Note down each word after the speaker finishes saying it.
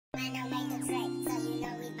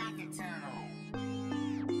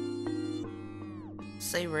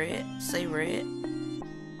Say red, say red.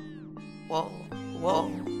 Whoa, whoa,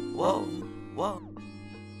 whoa, whoa.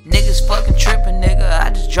 Niggas fucking trippin', nigga. I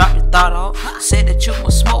just dropped your thought off. Said that you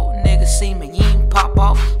want smoke, nigga. See me, you ain't pop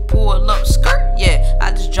off. Pull up skirt, yeah.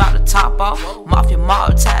 I just dropped the top off. Mafia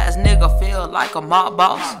mob ties, nigga. Feel like a mob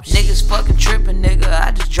boss. Niggas fucking trippin', nigga.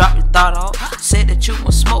 I just dropped your thought off. Said that you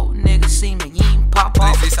want smoke, nigga. See me, you ain't pop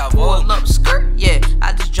off. Pull up skirt, yeah.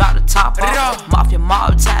 I just dropped the top off. Mafia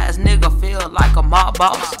mob ties, nigga. Feel like a mob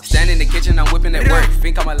boss. Stand in the kitchen, I'm whipping at work.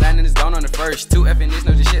 Think I'm landing this down on the first. 2 effing this,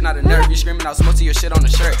 no, this shit not a nerve. You screaming out smoke to your shit on the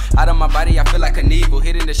shirt. Out of my body, I feel like an evil.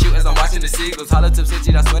 Hitting the shoot as I'm watching the seagulls. Hollow tip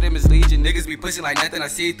city, I swear they mislead you. Niggas be pushing like nothing I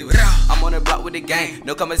see through. I'm on the block with the gang.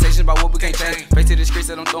 No conversations about what we can't change. Face to the streets,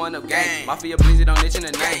 that I'm throwing up gang. Mafia Blizzy don't itch in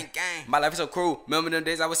the name. My life is so cruel. Remember them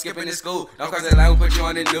days I was skipping in school. Don't cross that line, we put you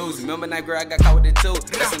on the news. Remember that girl, I got caught with it too.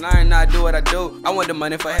 Listen, I ain't not do what I do. I want the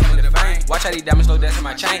money for heaven and the fame. Watch how these diamonds slow dance in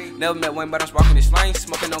my chain. Never met one, but I'm sparking this flame.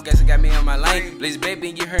 Smoking on gas, it got me in my lane. Blizzy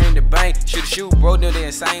baby, get her in the bank. Shoot, bro, do they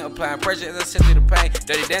insane. Applying pressure as I sit through the pain.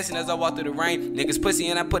 Dirty dancing as I walk through the rain. Niggas pussy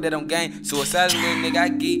and I put that on game. Suicide, little nigga, I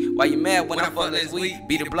geek. Why you mad when I fuck last week?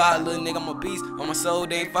 Beat the block, little nigga, I'm a beast. On my soul,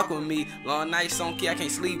 they ain't fuck with me. Long nights on key, I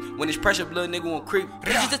can't sleep. When it's pressure, little nigga won't creep.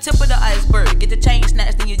 This is the tip of the iceberg. Get the chain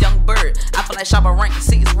snatched in your young bird. I feel like Shabba rank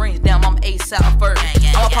 6 rings. Damn, I'm A-South first.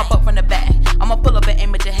 I'ma pop up from the back. I'ma pull up and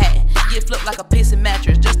aim at your hat. Get flipped like a pissy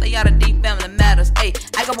mattress. Just stay out of deep family matters. Ayy,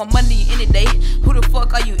 I got more money any day. Who the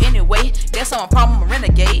fuck are you anyway? Guess I'm a problem, I'm a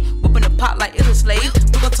renegade. Whipping the pot like it's a slave.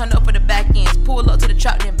 We gon' turn up for the back ends. Pull up to the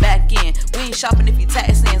trap, then back in. We ain't shopping if you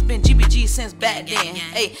tax ends. Been GBG since back then.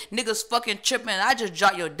 Ayy, niggas fucking trippin'. I just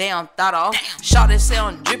dropped your damn thought off. Shot it, say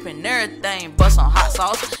I'm drippin', everything bust on hot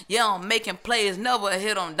sauce. Yeah, I'm making plays, never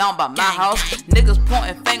hit them down by my house. Niggas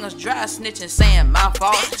pointing fingers, dry snitching, saying my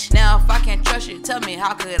fault. Now if I can't trust you, tell me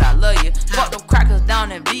how could I love you? Fuck them crackers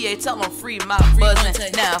down in VA, tell them free my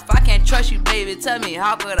buzzin'. Now if I can't trust you, baby, tell me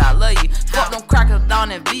how could I love you? Fuck them crackers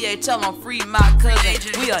down in VA, tell them free my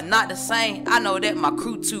cousin. We are not the same, I know that my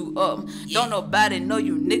crew too up. Don't nobody know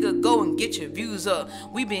you, nigga, go and get your views up.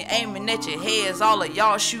 We been aiming at your heads, all of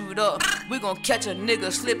y'all shoot up. We gon' catch a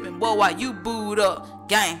nigga slipping, boy, while you booed up.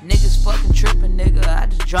 Gang, niggas fucking trippin', nigga, I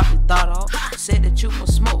just dropped your thought off. Said that you want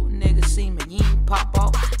smoke, nigga, see me, you ain't pop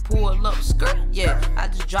off. Pull up skirt, yeah, I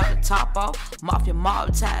just dropped the top off. Mafia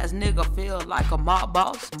mob ties, nigga, feel like a mob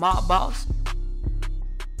boss.